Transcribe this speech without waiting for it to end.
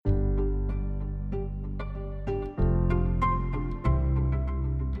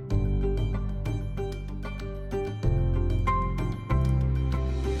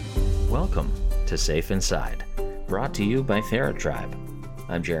Welcome to Safe Inside, brought to you by TheraTribe.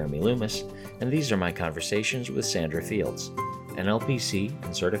 I'm Jeremy Loomis, and these are my conversations with Sandra Fields, an LPC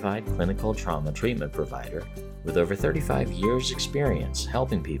and certified clinical trauma treatment provider with over 35 years' experience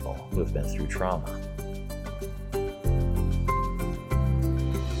helping people who have been through trauma.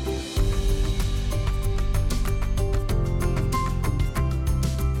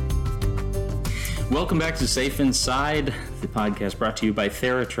 Welcome back to Safe Inside, the podcast brought to you by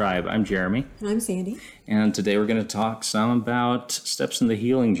TheraTribe. I'm Jeremy. And I'm Sandy. And today we're going to talk some about steps in the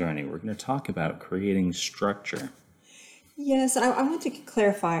healing journey. We're going to talk about creating structure. Yes, I want to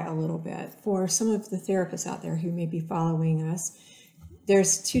clarify a little bit for some of the therapists out there who may be following us.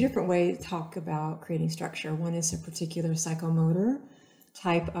 There's two different ways to talk about creating structure. One is a particular psychomotor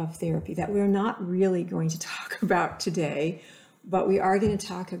type of therapy that we're not really going to talk about today, but we are going to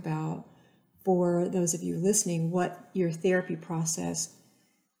talk about, for those of you listening, what your therapy process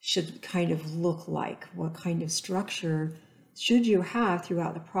should kind of look like. What kind of structure should you have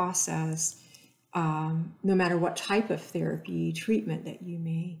throughout the process, no matter what type of therapy treatment that you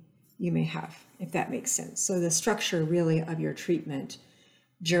may have, if that makes sense. So the structure really of your treatment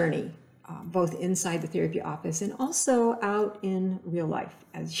journey, both inside the therapy office and also out in real life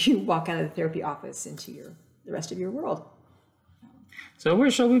as you walk out of the therapy office into the rest of your world. So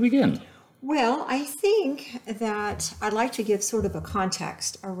where shall we begin? Well, I think that I'd like to give sort of a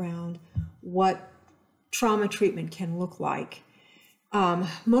context around what trauma treatment can look like.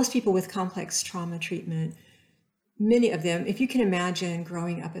 Most people with complex trauma treatment, many of them, if you can imagine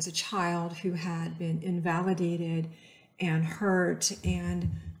growing up as a child who had been invalidated and hurt and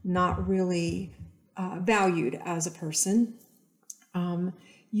not really valued as a person,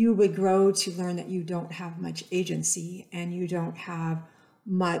 you would grow to learn that you don't have much agency and you don't have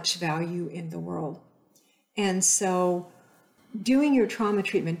much value in the world. And so doing your trauma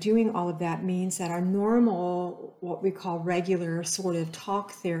treatment, doing all of that means that our normal, what we call regular sort of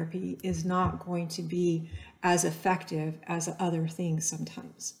talk therapy is not going to be as effective as other things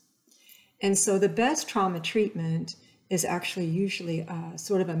sometimes. And so the best trauma treatment is actually usually a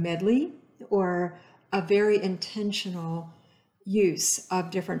sort of a medley or a very intentional use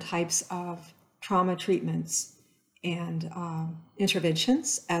of different types of trauma treatments and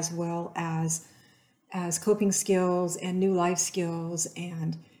interventions, as well as coping skills and new life skills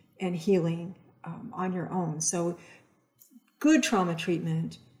and healing on your own. So good trauma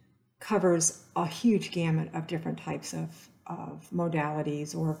treatment covers a huge gamut of different types of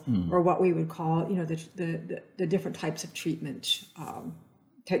modalities or what we would call, the different types of treatment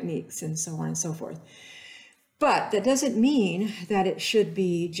techniques and so on and so forth. But that doesn't mean that it should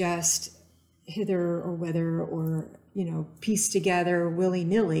be just hither or whither or, pieced together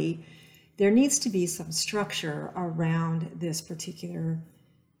willy-nilly. There needs to be some structure around this particular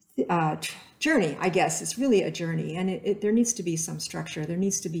journey, I guess. It's really a journey, and there needs to be some structure. There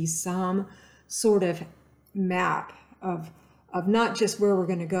needs to be some sort of map of not just where we're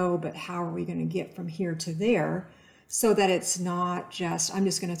going to go, but how are we going to get from here to there, so that it's not just, I'm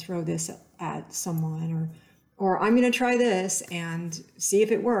just going to throw this at someone, or I'm going to try this and see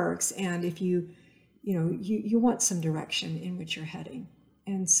if it works. And if you want some direction in which you're heading.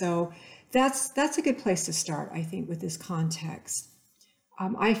 And so that's a good place to start, I think, with this context.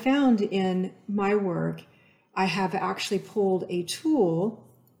 I found in my work, I have actually pulled a tool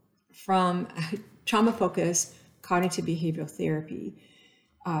from trauma-focused cognitive behavioral therapy.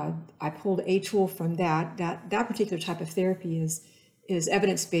 I pulled a tool from that particular type of therapy is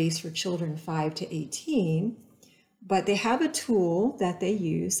evidence-based for children 5 to 18. But they have a tool that they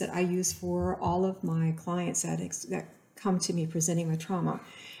use that I use for all of my clients that come to me presenting with trauma.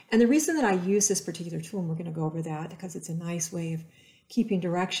 And the reason that I use this particular tool, and we're going to go over that because it's a nice way of keeping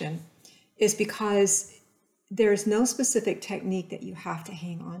direction, is because there's no specific technique that you have to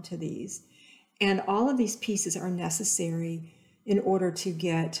hang on to these. And all of these pieces are necessary in order to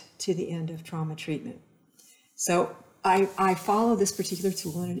get to the end of trauma treatment. So I follow this particular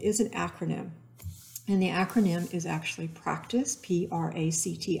tool, and it is an acronym. And the acronym is actually PRACTICE,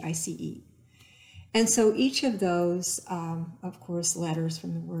 PRACTICE. And so each of those, of course, letters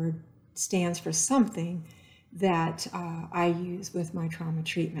from the word stands for something that I use with my trauma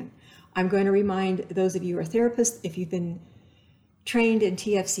treatment. I'm going to remind those of you who are therapists, if you've been trained in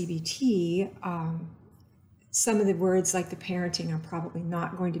TFCBT, some of the words like the parenting I'm probably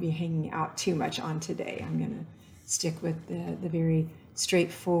not going to be hanging out too much on today. I'm going to stick with the very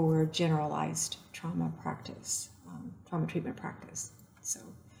straightforward, generalized trauma practice, trauma treatment practice. So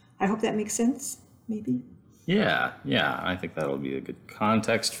I hope that makes sense, maybe. Yeah, I think that'll be a good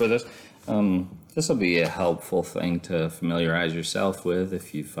context for this. This will be a helpful thing to familiarize yourself with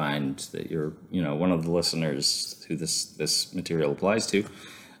if you find that you're, one of the listeners who this material applies to.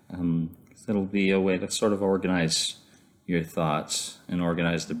 It'll be a way to sort of organize your thoughts and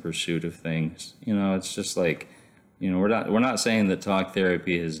organize the pursuit of things. It's just like, we're not saying that talk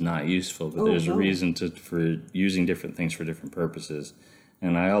therapy is not useful, but there's a reason for using different things for different purposes.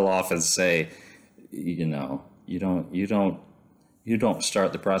 And I'll often say, you don't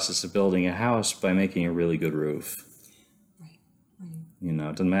start the process of building a house by making a really good roof. Right. It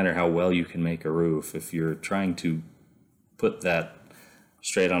doesn't matter how well you can make a roof. If you're trying to put that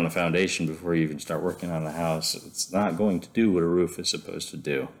straight on the foundation before you even start working on the house, it's not going to do what a roof is supposed to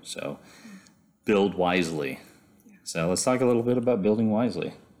do. So build wisely. Yeah. So let's talk a little bit about building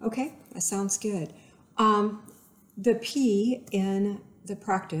wisely. Okay, that sounds good. The P in the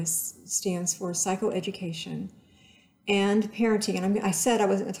practice stands for psychoeducation and parenting. And I said I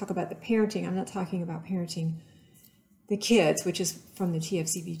wasn't going to talk about the parenting. I'm not talking about parenting the kids, which is from the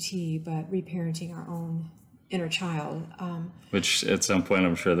TFCBT, but reparenting our own inner child. Which at some point,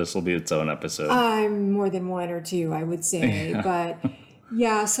 I'm sure this will be its own episode. More than one or two, I would say. Yeah. But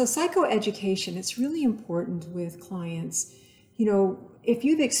yeah, so psychoeducation, it's really important with clients. If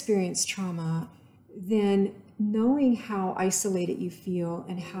you've experienced trauma, then knowing how isolated you feel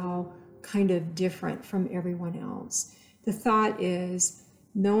and how kind of different from everyone else. The thought is,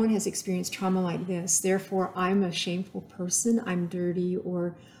 no one has experienced trauma like this, therefore I'm a shameful person, I'm dirty,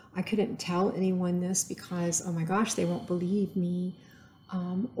 or I couldn't tell anyone this because, oh my gosh, they won't believe me.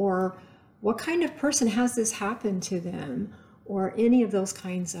 Or what kind of person has this happened to them? Or any of those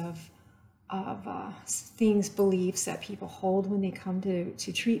kinds of things, beliefs that people hold when they come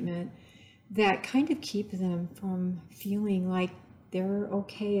to treatment that kind of keep them from feeling like they're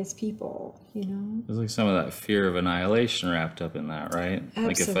okay as people, There's like some of that fear of annihilation wrapped up in that, right? Absolutely.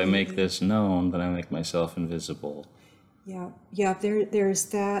 Like if I make this known, then I make myself invisible. Yeah. There's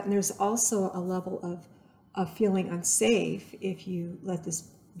that, and there's also a level of feeling unsafe if you let this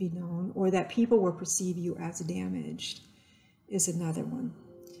be known, or that people will perceive you as damaged, is another one.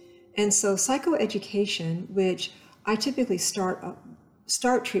 And so psychoeducation, which I typically start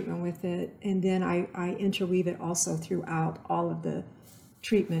treatment with it, and then I interweave it also throughout all of the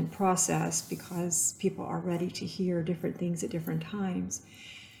treatment process because people are ready to hear different things at different times.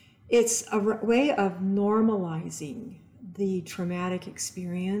 It's a way of normalizing the traumatic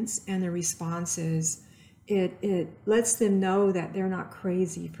experience and the responses. It lets them know that they're not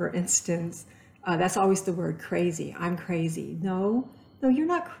crazy, for instance. That's always the word crazy. I'm crazy. No, you're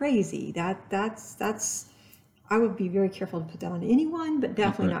not crazy. That's I would be very careful to put that on anyone, but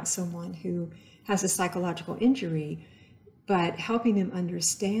definitely not someone who has a psychological injury. But helping them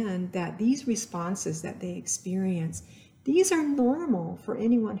understand that these responses that they experience, these are normal for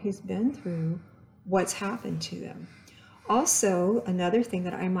anyone who's been through what's happened to them. Also, another thing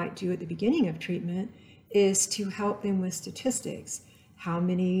that I might do at the beginning of treatment is to help them with statistics. How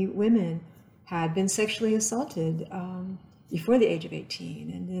many women had been sexually assaulted before the age of 18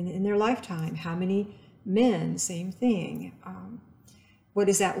 and in their lifetime? How many men, same thing. What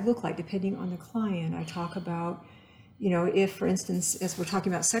does that look like depending on the client? I talk about, if, for instance, as we're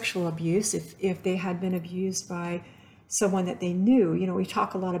talking about sexual abuse, if they had been abused by someone that they knew, we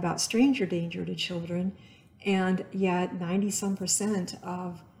talk a lot about stranger danger to children, and yet 90-some%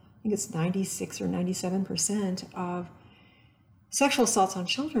 of, I think it's 96 or 97% of sexual assaults on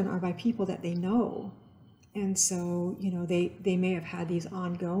children are by people that they know. And so, they may have had these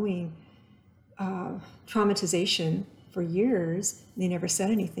ongoing traumatization for years. They never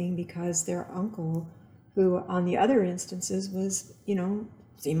said anything because their uncle, who on the other instances was,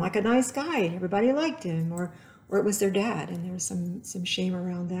 seemed like a nice guy and everybody liked him, or it was their dad and there was some shame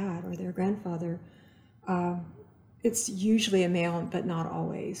around that, or their grandfather. It's usually a male, but not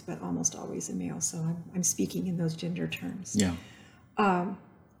always, but almost always a male. So I'm speaking in those gender terms. Yeah.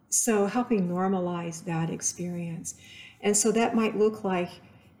 So helping normalize that experience. And so that might look like,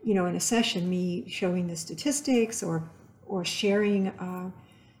 in a session, me showing the statistics or sharing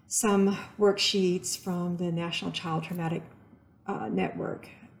some worksheets from the National Child Traumatic Network,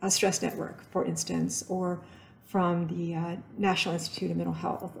 Stress Network, for instance, or from the National Institute of Mental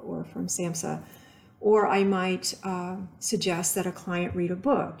Health, or from SAMHSA. Or I might suggest that a client read a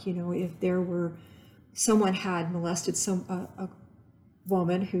book. If there were someone had molested a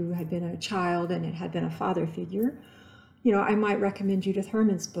woman who had been a child and it had been a father figure, I might recommend Judith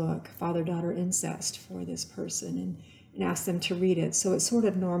Herman's book, Father-Daughter Incest, for this person and ask them to read it. So it sort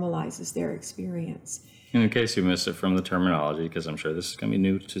of normalizes their experience. And in case you missed it from the terminology, because I'm sure this is going to be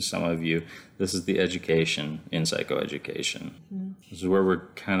new to some of you, this is the education in psychoeducation. Mm-hmm. This is where we're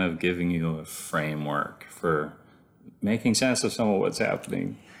kind of giving you a framework for making sense of some of what's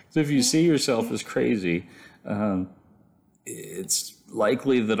happening. So if you see yourself as crazy, it's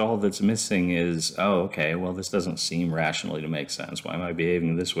likely that all that's missing is, oh, okay, well, this doesn't seem rationally to make sense. Why am I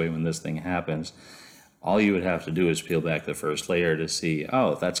behaving this way when this thing happens? All you would have to do is peel back the first layer to see,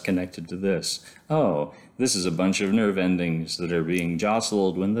 oh, that's connected to this. Oh, this is a bunch of nerve endings that are being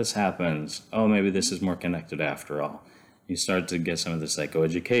jostled when this happens. Oh, maybe this is more connected after all. You start to get some of the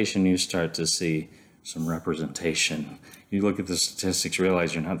psychoeducation. You start to see some representation. You look at the statistics,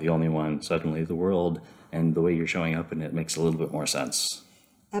 realize you're not the only one. Suddenly the world and the way you're showing up in it makes a little bit more sense.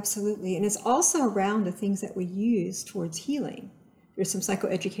 Absolutely. And it's also around the things that we use towards healing. There's some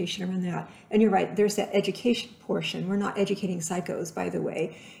psychoeducation around that. And you're right, there's that education portion. We're not educating psychos, by the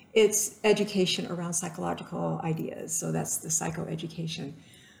way. It's education around psychological ideas. So that's the psychoeducation.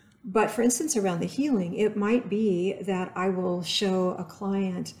 But for instance, around the healing, it might be that I will show a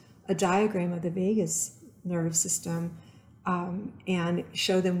client a diagram of the vagus nerve system and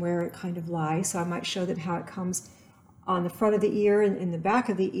show them where it kind of lies. So I might show them how it comes on the front of the ear and in the back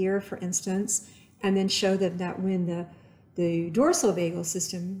of the ear, for instance, and then show them that when the dorsal vagal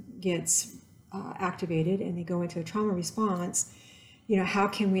system gets activated and they go into a trauma response, how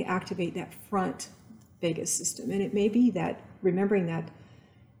can we activate that front vagus system? And it may be that remembering that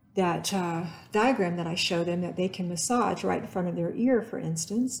diagram that I show them, that they can massage right in front of their ear, for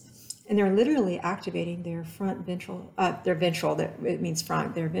instance, and they're literally activating their ventral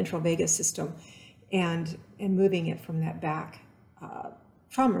vagus system and moving it from that back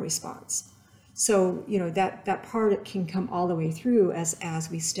trauma response. So, that part can come all the way through as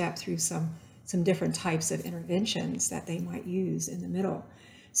we step through some different types of interventions that they might use in the middle.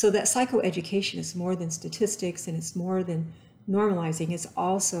 So that psychoeducation is more than statistics, and it's more than normalizing. It's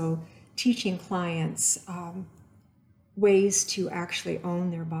also teaching clients ways to actually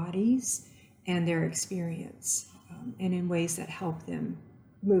own their bodies and their experience, and in ways that help them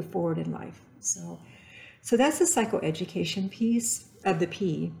move forward in life. So that's the psychoeducation piece of the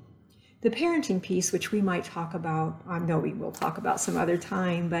P. The parenting piece, which we might talk about, I know we will talk about some other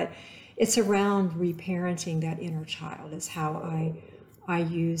time, but it's around reparenting that inner child is how I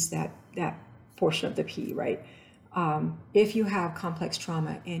use that portion of the P, right? If you have complex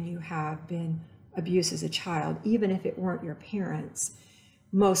trauma and you have been abused as a child, even if it weren't your parents,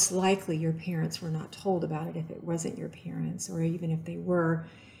 most likely your parents were not told about it if it wasn't your parents, or even if they were,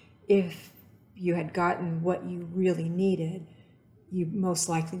 if you had gotten what you really needed, you most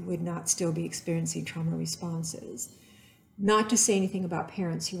likely would not still be experiencing trauma responses. Not to say anything about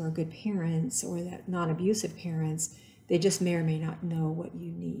parents who are good parents or that non-abusive parents, they just may or may not know what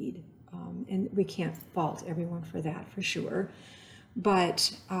you need. And we can't fault everyone for that, for sure.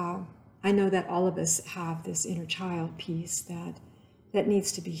 But I know that all of us have this inner child piece that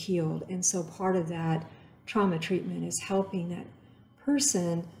needs to be healed. And so part of that trauma treatment is helping that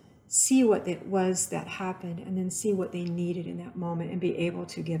person see what it was that happened and then see what they needed in that moment and be able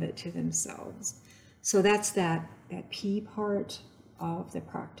to give it to themselves. So that's that P part of the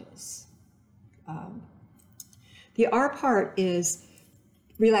practice. The R part is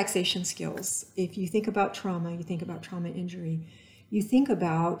relaxation skills. If you think about trauma, you think about trauma injury, you think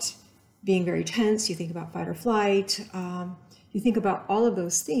about being very tense, you think about fight or flight, you think about all of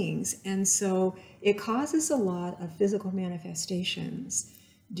those things. And so it causes a lot of physical manifestations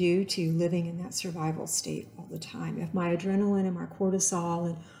due to living in that survival state all the time. If my adrenaline and my cortisol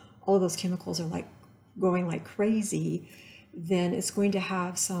and all of those chemicals are like going like crazy, then it's going to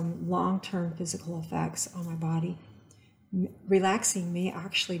have some long-term physical effects on my body. Relaxing may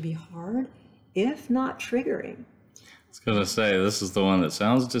actually be hard, if not triggering. I was going to say, this is the one that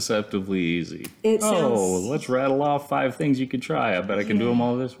sounds deceptively easy. Let's rattle off 5 things you could try. I bet I can do them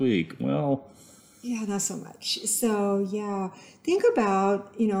all this week. Well, yeah, not so much. So think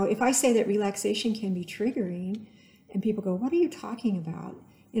about, if I say that relaxation can be triggering and people go, what are you talking about?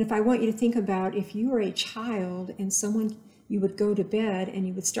 And if I want you to think about if you were a child and you would go to bed and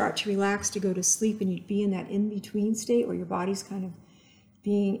you would start to relax to go to sleep, and you'd be in that in-between state where your body's kind of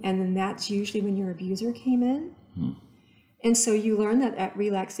and then that's usually when your abuser came in. And so you learn that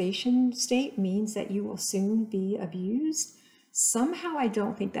relaxation state means that you will soon be abused. Somehow I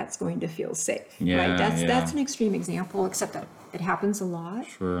don't think that's going to feel safe, right? That's an extreme example, except that it happens a lot.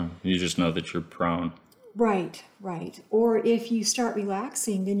 Sure, you just know that you're prone. Right. Or if you start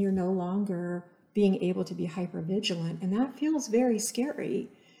relaxing, then you're no longer being able to be hypervigilant, and that feels very scary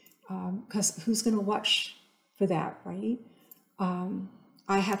because who's going to watch for that, right?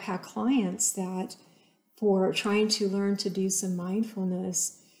 I have had clients that for trying to learn to do some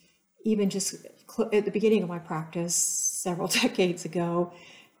mindfulness, even just at the beginning of my practice several decades ago,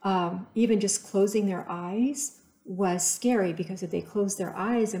 even just closing their eyes was scary, because if they closed their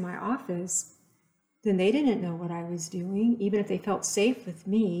eyes in my office, then they didn't know what I was doing. Even if they felt safe with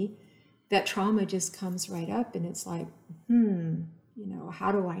me, that trauma just comes right up, and it's like,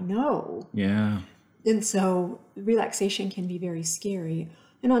 how do I know? Yeah. And so relaxation can be very scary.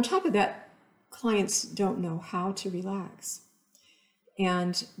 And on top of that, clients don't know how to relax.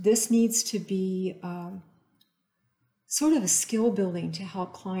 And this needs to be sort of a skill building to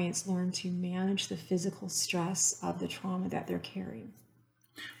help clients learn to manage the physical stress of the trauma that they're carrying.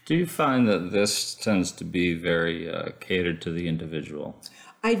 Do you find that this tends to be very catered to the individual?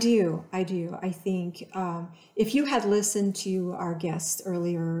 I do. I think if you had listened to our guests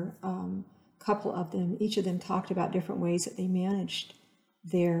earlier, couple of them, each of them talked about different ways that they managed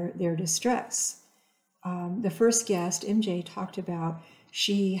their distress. The first guest, MJ, talked about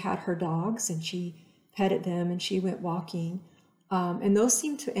she had her dogs and she petted them and she went walking, and those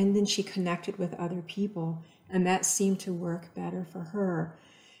seemed to, and then she connected with other people, and that seemed to work better for her.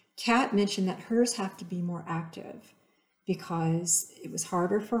 Kat mentioned that hers have to be more active because it was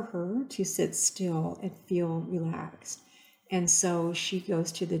harder for her to sit still and feel relaxed. And so she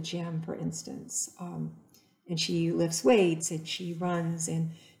goes to the gym, for instance, and she lifts weights and she runs,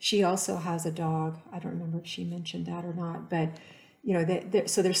 and she also has a dog. I don't remember if she mentioned that or not, but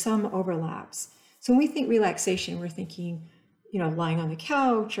so there's some overlaps. So when we think relaxation, we're thinking, lying on the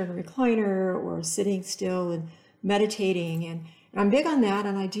couch or in a recliner or sitting still and meditating. And I'm big on that,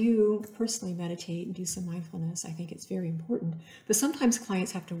 and I do personally meditate and do some mindfulness. I think it's very important. But sometimes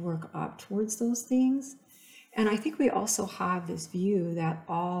clients have to work up towards those things. And I think we also have this view that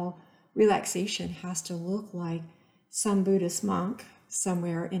all relaxation has to look like some Buddhist monk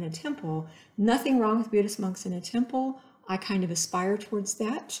somewhere in a temple. Nothing wrong with Buddhist monks in a temple. I kind of aspire towards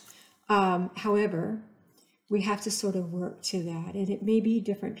that. However, we have to sort of work to that. And it may be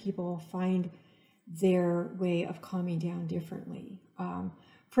different people find their way of calming down differently.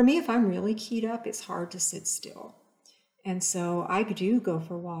 For me, if I'm really keyed up, it's hard to sit still. And so I do go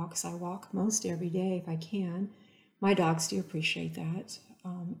for walks. I walk most every day if I can. My dogs do appreciate that.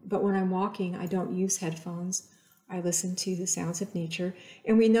 But when I'm walking, I don't use headphones. I listen to the sounds of nature.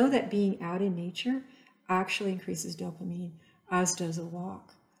 And we know that being out in nature actually increases dopamine, as does a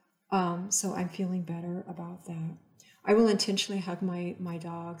walk. So I'm feeling better about that. I will intentionally hug my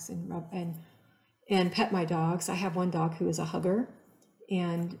dogs and pet my dogs. I have one dog who is a hugger,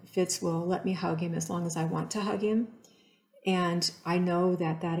 and Fitz will let me hug him as long as I want to hug him. And I know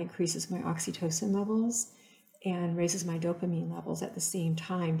that increases my oxytocin levels and raises my dopamine levels at the same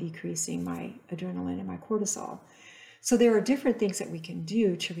time, decreasing my adrenaline and my cortisol. So there are different things that we can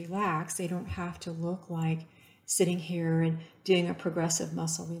do to relax. They don't have to look like sitting here and doing a progressive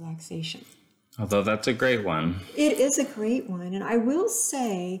muscle relaxation. Although that's a great one. It is a great one. And I will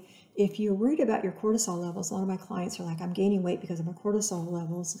say, if you're worried about your cortisol levels, a lot of my clients are like, I'm gaining weight because of my cortisol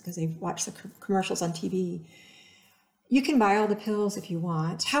levels, because they've watched the commercials on TV. You can buy all the pills if you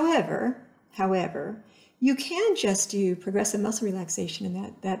want. However, you can just do progressive muscle relaxation,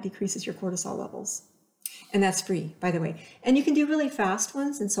 and that decreases your cortisol levels. And that's free, by the way. And you can do really fast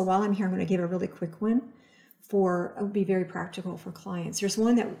ones. And so while I'm here, I'm going to give a really quick one it would be very practical for clients. There's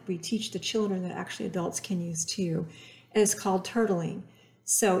one that we teach the children that actually adults can use too, and it's called turtling.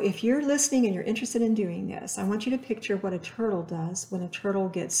 So if you're listening and you're interested in doing this, I want you to picture what a turtle does when a turtle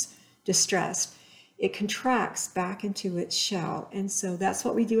gets distressed. It contracts back into its shell. And so that's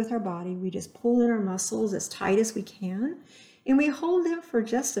what we do with our body. We just pull in our muscles as tight as we can, and we hold them for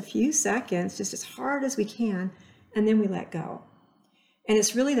just a few seconds, just as hard as we can, and then we let go. And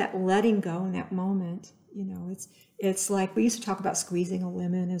it's really that letting go in that moment. It's like we used to talk about squeezing a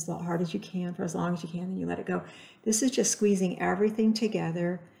lemon as hard as you can for as long as you can, and you let it go. This is just squeezing everything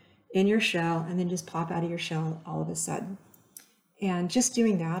together in your shell, and then just pop out of your shell all of a sudden. And just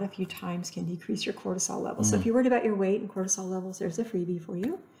doing that a few times can decrease your cortisol levels. So if you're worried about your weight and cortisol levels, there's a freebie for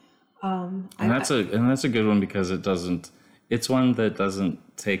you. And that's a good one, because it's one that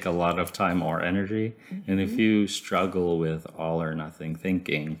doesn't take a lot of time or energy. Mm-hmm. And if you struggle with all or nothing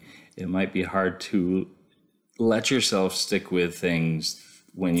thinking, it might be hard to let yourself stick with things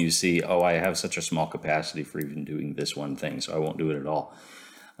when you see, I have such a small capacity for even doing this one thing, so I won't do it at all.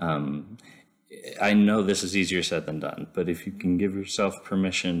 I know this is easier said than done, but if you can give yourself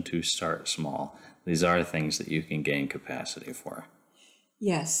permission to start small, these are things that you can gain capacity for.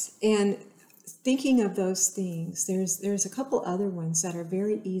 Yes, and thinking of those things, there's a couple other ones that are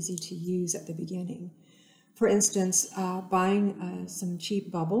very easy to use at the beginning. For instance, buying some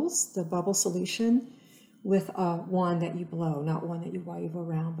cheap bubbles, the bubble solution, with one that you blow, not one that you wave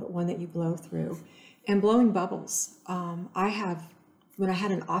around, but one that you blow through. And blowing bubbles. When I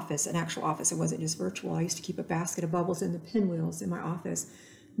had an office, an actual office, it wasn't just virtual, I used to keep a basket of bubbles in the pinwheels in my office,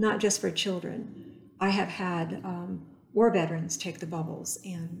 not just for children. I have had war veterans take the bubbles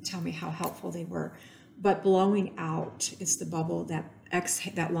and tell me how helpful they were. But blowing out is the bubble,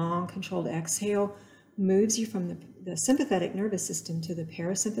 that long controlled exhale moves you from the sympathetic nervous system to the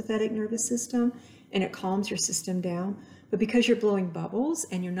parasympathetic nervous system, and it calms your system down. But because you're blowing bubbles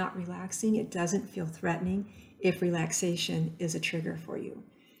and you're not relaxing, it doesn't feel threatening if relaxation is a trigger for you.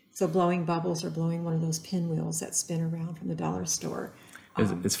 So blowing bubbles or blowing one of those pinwheels that spin around from the dollar store.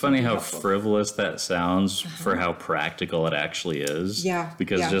 It's funny how frivolous that sounds for how practical it actually is. Yeah.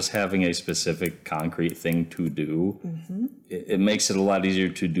 Because just having a specific concrete thing to do, it makes it a lot easier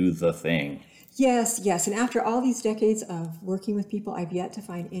to do the thing. Yes. And after all these decades of working with people, I've yet to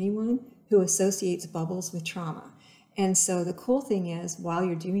find anyone who associates bubbles with trauma. And so the cool thing is, while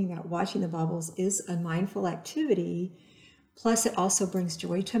you're doing that, watching the bubbles is a mindful activity. Plus, it also brings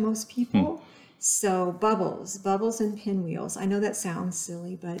joy to most people. So bubbles and pinwheels. I know that sounds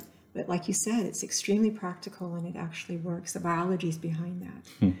silly, but like you said, it's extremely practical and it actually works. The biology is behind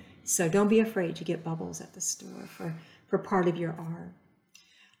that. So don't be afraid to get bubbles at the store for part of your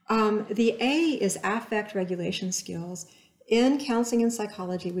art. The A is affect regulation skills. In counseling and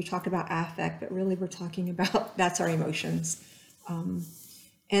psychology, we talk about affect, but really we're talking about, that's our emotions.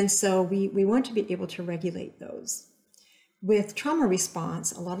 And so we want to be able to regulate those. With trauma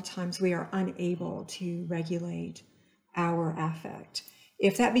response, a lot of times we are unable to regulate our affect.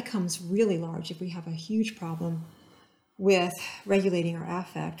 If that becomes really large, if we have a huge problem with regulating our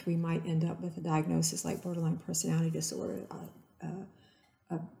affect, we might end up with a diagnosis like borderline personality disorder,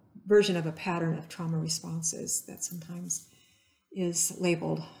 a version of a pattern of trauma responses that sometimes is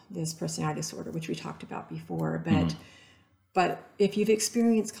labeled this personality disorder, which we talked about before. But if you've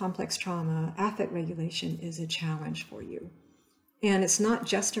experienced complex trauma, affect regulation is a challenge for you. And it's not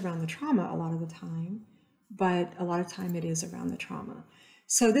just around the trauma a lot of the time, but a lot of time it is around the trauma.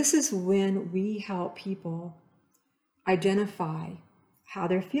 So this is when we help people identify how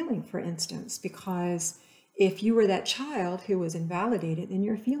they're feeling, for instance, because if you were that child who was invalidated, then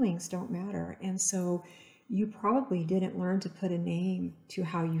your feelings don't matter. And so you probably didn't learn to put a name to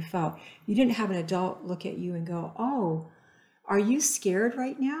how you felt. You didn't have an adult look at you and go, oh, are you scared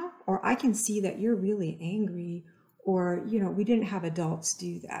right now? Or I can see that you're really angry. Or, we didn't have adults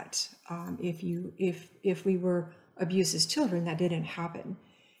do that. If we were abused as children, that didn't happen.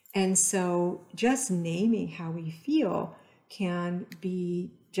 And so just naming how we feel can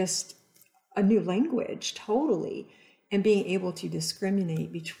be just a new language, totally. And being able to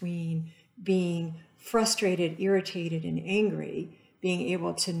discriminate between being frustrated, irritated, and angry, being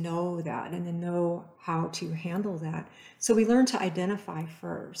able to know that and then know how to handle that. So we learn to identify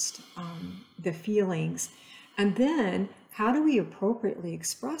first the feelings, and then how do we appropriately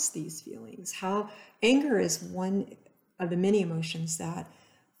express these feelings? Anger is one of the many emotions that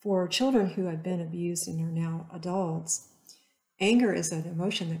for children who have been abused and are now adults, anger is an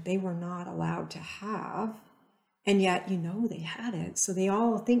emotion that they were not allowed to have. And yet, they had it. So they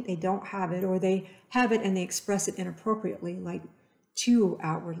all think they don't have it, or they have it and they express it inappropriately, like too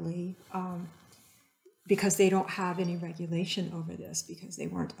outwardly, because they don't have any regulation over this, because they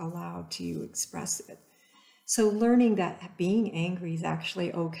weren't allowed to express it. So learning that being angry is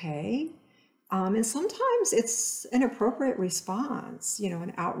actually okay. And sometimes it's an appropriate response,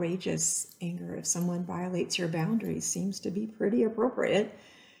 an outrageous anger. If someone violates your boundaries, seems to be pretty appropriate.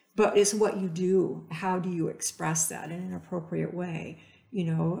 But it's what you do. How do you express that in an appropriate way?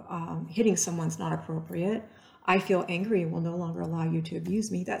 Hitting someone's not appropriate. I feel angry and will no longer allow you to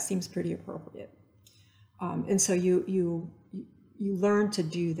abuse me. That seems pretty appropriate. And so you learn to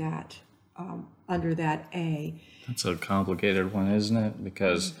do that under that A. That's a complicated one, isn't it?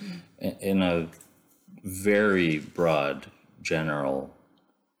 Because in a very broad, general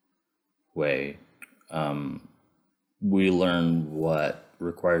way, we learn what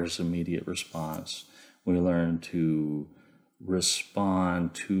requires immediate response. We learn to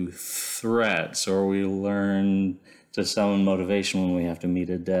respond to threats, or we learn to summon motivation when we have to meet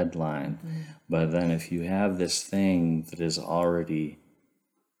a deadline. But then if you have this thing that is already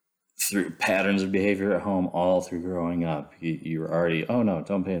through patterns of behavior at home all through growing up, you're already, oh no,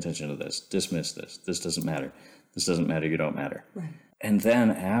 don't pay attention to this, dismiss this, this doesn't matter, you don't matter. Right. And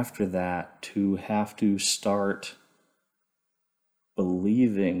then after that, to have to start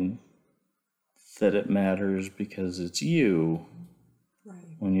believing that it matters because it's you, Right.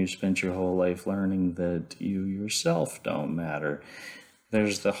 when you spent your whole life learning that you yourself don't matter.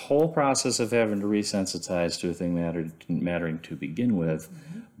 there's the whole process of having to resensitize to a thing mattering to begin with,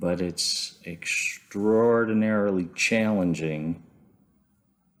 but it's extraordinarily challenging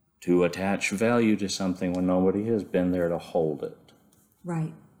to attach value to something when nobody has been there to hold it.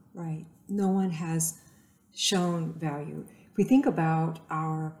 Right, right. No one has shown value. If we think about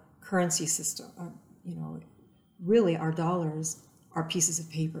our currency system, really our dollars are pieces of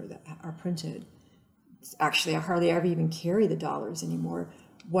paper that are printed. Actually, I hardly ever even carry the dollars anymore.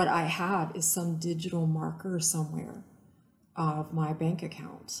 What I have is some digital marker somewhere of my bank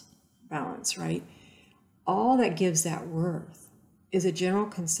account balance, right? All that gives that worth is a general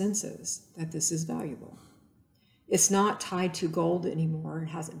consensus that this is valuable. It's not tied to gold anymore. It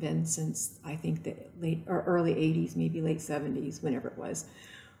hasn't been since, I think, the late or early 80s, maybe late 70s, whenever it was.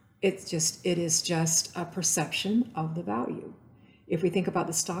 It is just a perception of the value. If we think about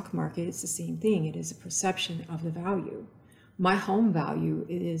the stock market, it's the same thing. It is a perception of the value. My home value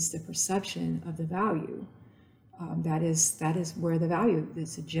is the perception of the value. That is where the value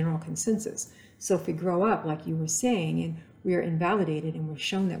is, a general consensus. So if we grow up, like you were saying, and we are invalidated and we're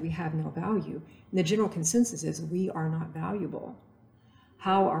shown that we have no value, and the general consensus is we are not valuable.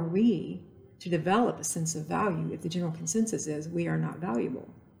 How are we to develop a sense of value if the general consensus is we are not valuable?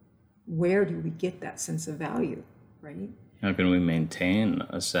 Where do we get that sense of value, right? How can we maintain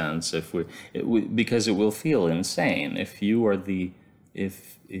a sense because it will feel insane if you are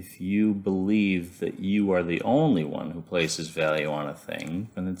if you believe that you are the only one who places value on a thing,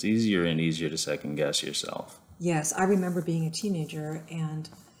 then it's easier and easier to second guess yourself. Yes, I remember being a teenager, and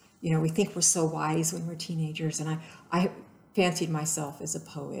we think we're so wise when we're teenagers, and I fancied myself as a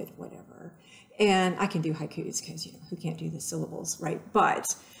poet, whatever, and I can do haikus because who can't do the syllables, right? But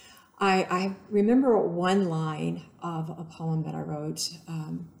I remember one line of a poem that I wrote,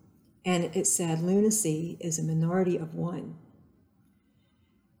 and it said, "Lunacy is a minority of one."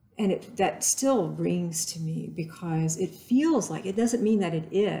 And that still rings to me because it feels like, it doesn't mean that it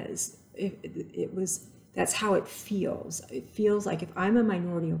is. That's how it feels. It feels like if I'm a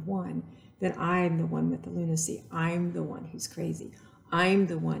minority of one, then I'm the one with the lunacy. I'm the one who's crazy. I'm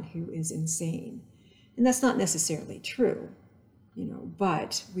the one who is insane. And that's not necessarily true,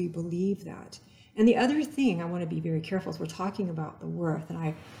 but we believe that. And the other thing I want to be very careful is we're talking about the worth,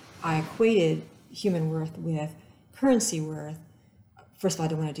 and I equated human worth with currency worth. First of all, I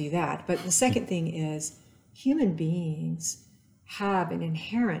don't want to do that. But the second thing is human beings have an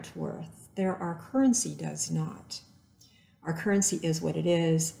inherent worth. Our currency does not. Our currency is what it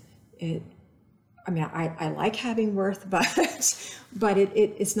is. I like having worth, but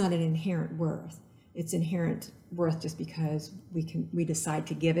it's not an inherent worth. It's inherent worth just because we decide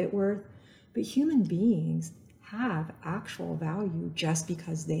to give it worth. But human beings have actual value just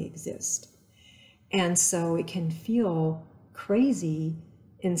because they exist. And so it can feel crazy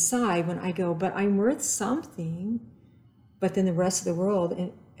inside when I go, but I'm worth something. But then the rest of the world,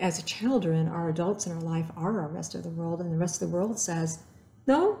 and as children, our adults in our life are our rest of the world, and the rest of the world says,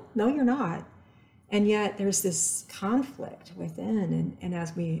 no, you're not. And yet there's this conflict within, and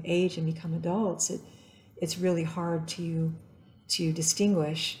as we age and become adults, it's really hard to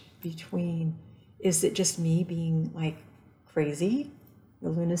distinguish between, is it just me being like crazy, the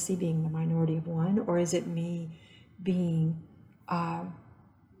lunacy being the minority of one, or is it me being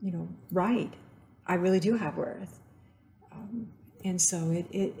right? I really do have worth. And so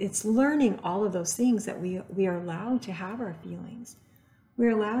it's learning all of those things that we are allowed to have our feelings.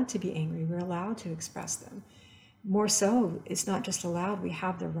 We're allowed to be angry. We're allowed to express them. More so, it's not just allowed, we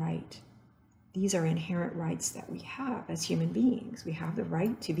have the right. These are inherent rights that we have as human beings. We have the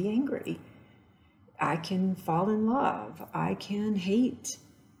right to be angry. I can fall in love. I can hate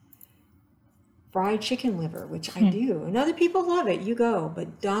fried chicken liver, which I do. And other people love it, you go,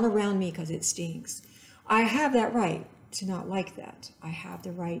 but don't around me because it stinks. I have that right to not like that. I have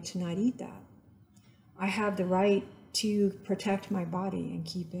the right to not eat that. I have the right to protect my body and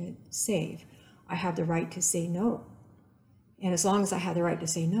keep it safe. I have the right to say no. And as long as I have the right to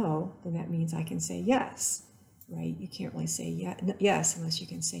say no, then that means I can say yes, right? You can't really say yes unless you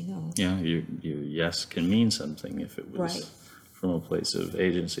can say no. Yeah, your yes can mean something if it was right from a place of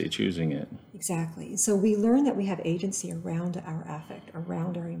agency, choosing it. Exactly. So we learn that we have agency around our affect,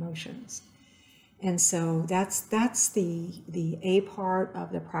 around our emotions. And so that's the A part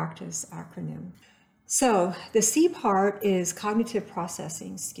of the practice acronym. So the C part is cognitive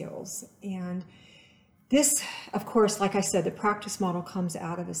processing skills. And this, of course, like I said, the practice model comes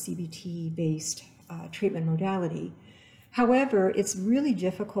out of a CBT-based treatment modality. However, it's really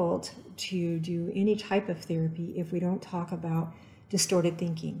difficult to do any type of therapy if we don't talk about distorted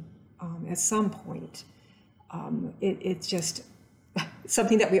thinking at some point. It's just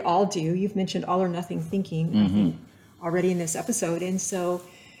something that we all do. You've mentioned all or nothing thinking I think, already in this episode. And so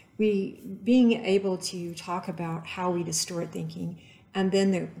being able to talk about how we distort thinking, and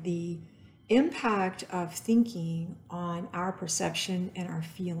then the impact of thinking on our perception and our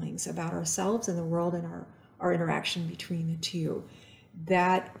feelings about ourselves and the world and our interaction between the two,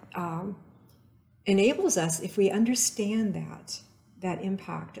 that enables us, if we understand that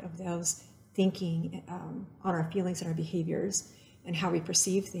impact of those thinking on our feelings and our behaviors and how we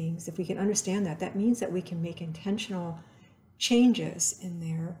perceive things, if we can understand that means that we can make intentional changes in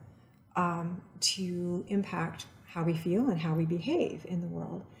there to impact how we feel and how we behave in the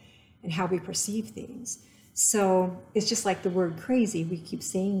world and how we perceive things. So it's just like the word crazy. We keep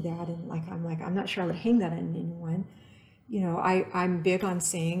saying that, and I'm not sure I would hang that on anyone. I'm big on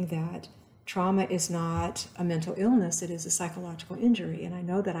saying that trauma is not a mental illness, it is a psychological injury. And I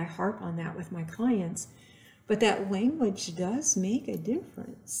know that I harp on that with my clients, but that language does make a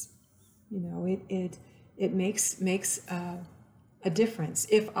difference. It makes a difference.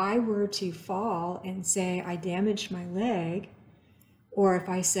 If I were to fall and say I damaged my leg, or if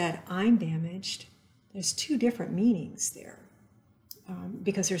I said I'm damaged, there's two different meanings there,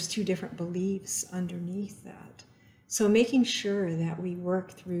 because there's two different beliefs underneath that. So making sure that we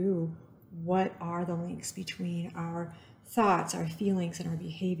work through what are the links between our thoughts, our feelings, and our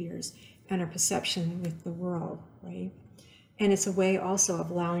behaviors, and our perception with the world, right? And it's a way also of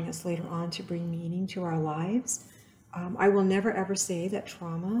allowing us later on to bring meaning to our lives. I will never ever say that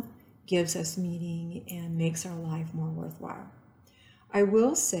trauma gives us meaning and makes our life more worthwhile. I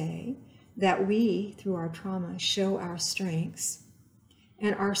will say that we, through our trauma, show our strengths,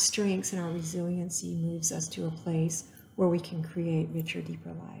 and our strengths and our resiliency moves us to a place where we can create richer,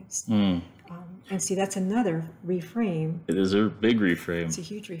 deeper lives. And see, that's another reframe. It is a big reframe. It's a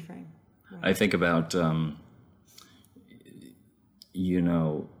huge reframe. Right. I think about,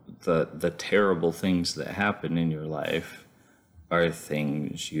 the terrible things that happen in your life are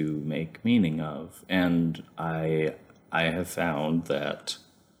things you make meaning of. And I have found that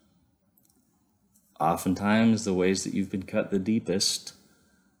oftentimes the ways that you've been cut the deepest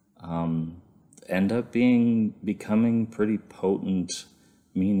end up becoming pretty potent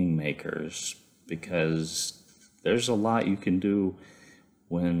meaning makers, because there's a lot you can do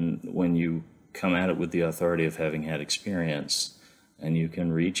when you come at it with the authority of having had experience, and you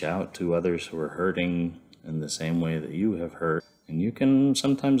can reach out to others who are hurting in the same way that you have hurt, and you can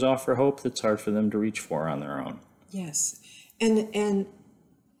sometimes offer hope that's hard for them to reach for on their own. Yes. And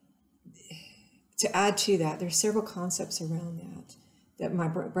to add to that, there's several concepts around that my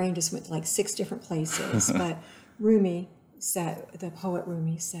brain just went to like 6 different places. But Rumi said, the poet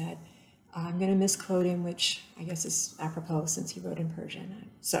Rumi said, I'm going to misquote him, which I guess is apropos since he wrote in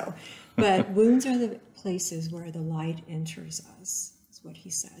Persian. So, but wounds are the places where the light enters us, is what he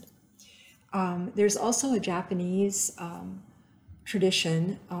said. There's also a Japanese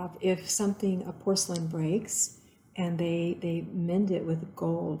tradition of if a porcelain breaks, and they mend it with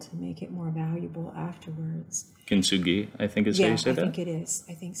gold to make it more valuable afterwards. Kintsugi, I think is how you say that? Yeah, I think it is.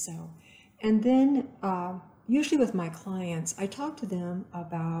 I think so. And then usually with my clients, I talk to them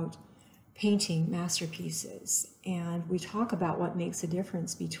about painting masterpieces, and we talk about what makes a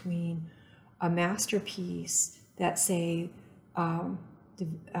difference between a masterpiece that, say, Da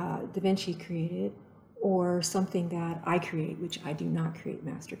Vinci created, or something that I create, which I do not create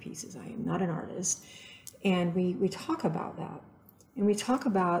masterpieces. I am not an artist. And we talk about that. And we talk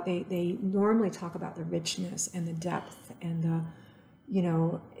about, they normally talk about the richness and the depth and the,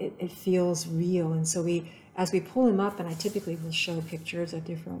 it feels real. And so as we pull them up, and I typically will show pictures of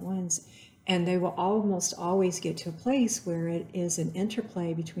different ones, and they will almost always get to a place where it is an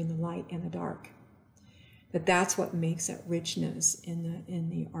interplay between the light and the dark. That's what makes that richness in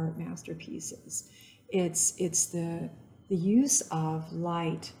the art masterpieces. It's the use of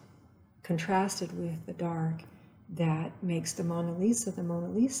light contrasted with the dark that makes the Mona Lisa the Mona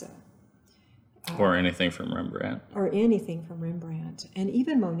Lisa. Or anything from Rembrandt. Or anything from Rembrandt. And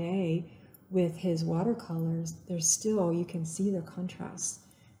even Monet, with his watercolors, there's still, you can see the contrast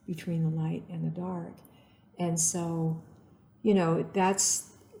between the light and the dark. And so,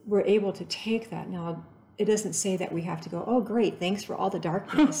 we're able to take that. Now, it doesn't say that we have to go, oh, great, thanks for all the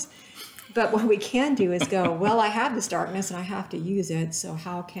darkness. But what we can do is go, well, I have this darkness and I have to use it, so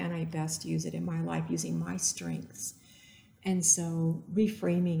how can I best use it in my life using my strengths? And so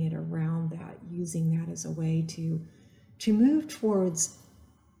reframing it around that, using that as a way to move towards,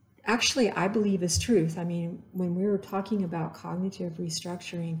 actually, I believe is truth. I mean, when we're talking about cognitive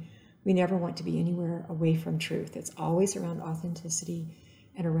restructuring, we never want to be anywhere away from truth. It's always around authenticity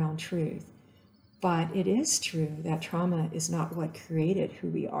and around truth. But it is true that trauma is not what created who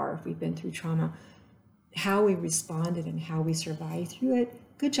we are. If we've been through trauma, how we responded and how we survived through it,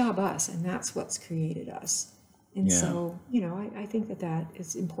 good job us, and that's what's created us. And Yeah. so, I think that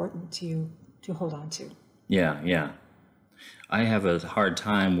is important to hold on to. Yeah. I have a hard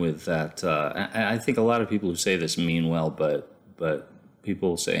time with that. I think a lot of people who say this mean well, but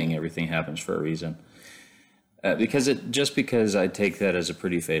people saying everything happens for a reason. Because I take that as a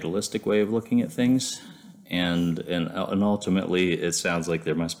pretty fatalistic way of looking at things, and ultimately it sounds like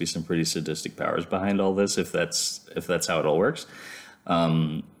there must be some pretty sadistic powers behind all this if that's how it all works.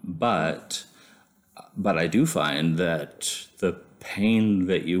 But I do find that the pain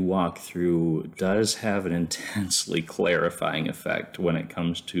that you walk through does have an intensely clarifying effect when it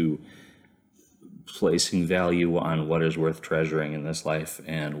comes to placing value on what is worth treasuring in this life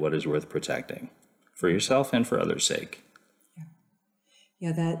and what is worth protecting for yourself and for others' sake.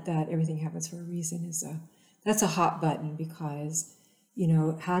 Yeah, that everything happens for a reason that's a hot button, because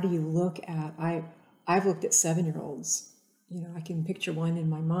how do you look at I've looked at 7-year-olds. I can picture one in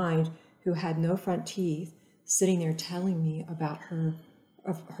my mind who had no front teeth sitting there telling me about her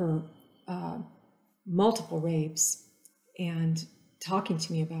multiple rapes and talking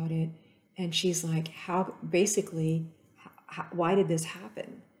to me about it, and she's like, why did this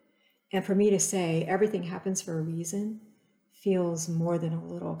happen? And for me to say everything happens for a reason feels more than a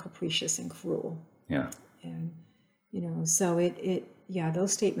little capricious and cruel. Yeah. And, so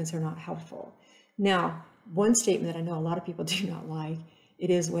those statements are not helpful. Now, one statement that I know a lot of people do not like, it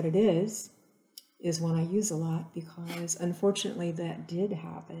is what it is one I use a lot, because unfortunately that did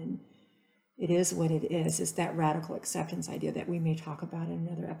happen. It is what it is. It's that radical acceptance idea that we may talk about in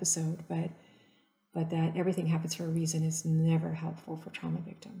another episode, but that everything happens for a reason is never helpful for trauma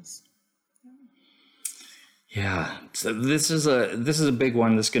victims. Yeah, so this is a big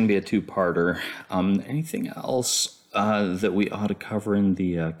one. This is going to be a two-parter. Anything else that we ought to cover in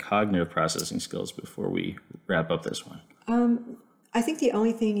the cognitive processing skills before we wrap up this one? I think the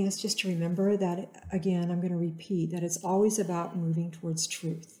only thing is just to remember that, again, I'm going to repeat, that it's always about moving towards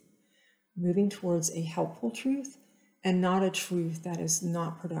truth, moving towards a helpful truth, and not a truth that is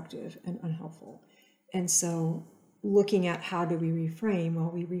not productive and unhelpful. And so looking at how do we reframe?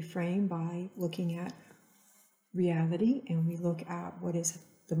 Well, we reframe by looking at reality, and we look at what is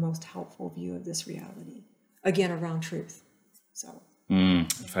the most helpful view of this reality, again, around truth. So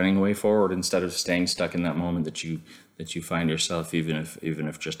finding a way forward instead of staying stuck in that moment that you find yourself, even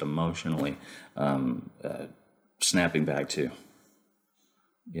if just emotionally snapping back to.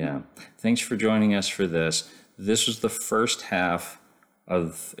 Yeah. Thanks for joining us for this. This was the first half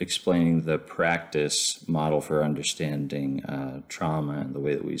of explaining the practice model for understanding trauma and the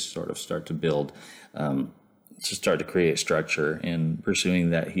way that we sort of start to build to start to create structure in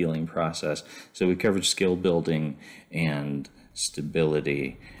pursuing that healing process. So we covered skill building and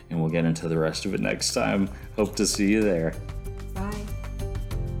stability, and we'll get into the rest of it next time. Hope to see you there.